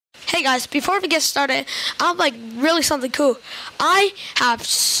Hey guys, before we get started, I have really something cool. I have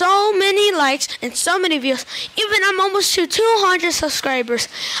so many likes and so many views. Even I'm almost to 200 subscribers.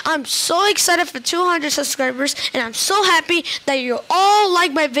 I'm so excited for 200 subscribers, and I'm so happy that you all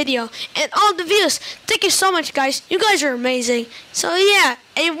like my video and all the views. Thank you so much, guys. You guys are amazing. So yeah,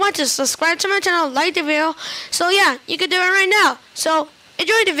 if you want to subscribe to my channel, like the video. So yeah, you can do it right now. So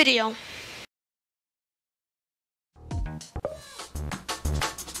enjoy the video.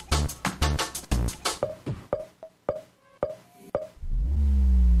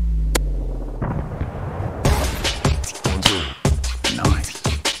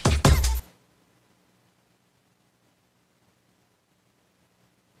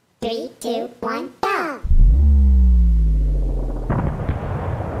 Three, two, one, go!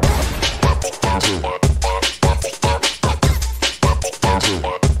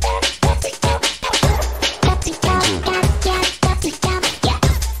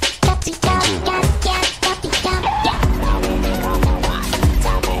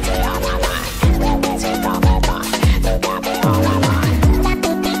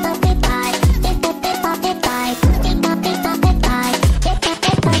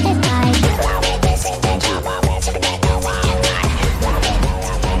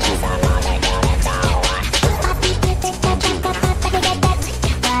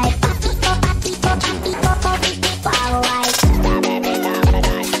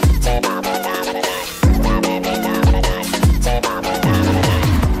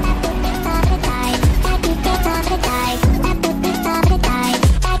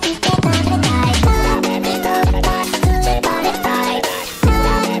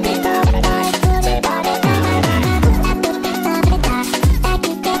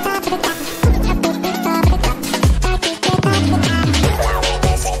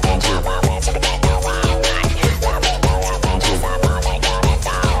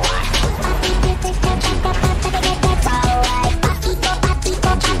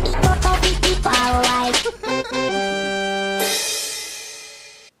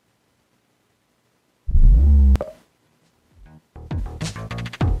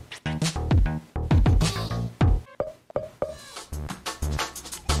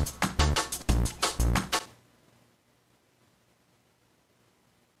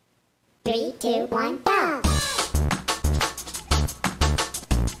 Three, two, one, go!